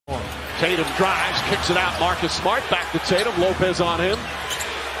Tatum drives, kicks it out. Marcus Smart back to Tatum. Lopez on him.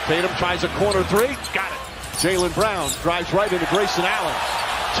 Tatum tries a corner three. Got it. Jaylen Brown drives right into Grayson Allen.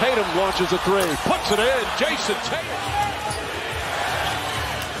 Tatum launches a three. Puts it in. Jayson Tatum.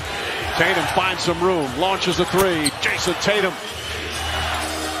 Tatum finds some room. Launches a three. Jayson Tatum.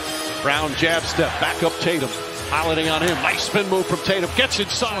 Brown jab step. Back up Tatum. Holiday on him. Nice spin move from Tatum. Gets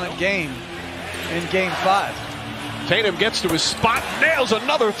inside. Game in game 5. Tatum gets to his spot. Nails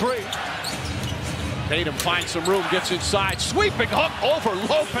another three. Tatum finds some room. Gets inside. Sweeping hook over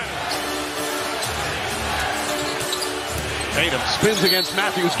Lopez. Tatum spins against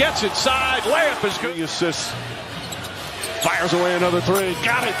Matthews. Gets inside. Layup is good. Assists. Fires away another three.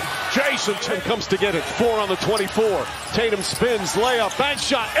 Got it. Jayson Tatum comes to get it. 4 on the 24. Tatum spins. Layup. Bank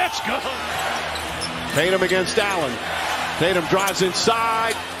shot. It's good. Tatum against Allen. Tatum drives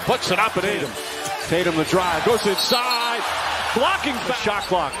inside. Puts it up and in. Tatum the drive. Goes inside. Blocking the shot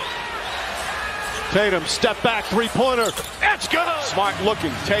clock. Tatum step back. Three-pointer. It's good. Smart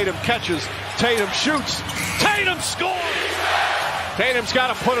looking. Tatum catches. Tatum shoots. Tatum scores. Tatum's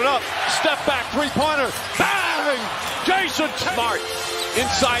got to put it up. Step back. Three-pointer. Bang! Jayson Smart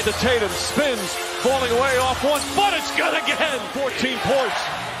inside the Tatum. Spins. Falling away off one. But it's good again. 14 points.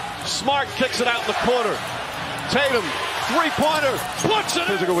 Smart kicks it out in the corner. Tatum, three-pointer, puts it in.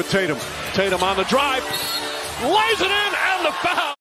 Physical with Tatum. Tatum on the drive, lays it in, and the foul.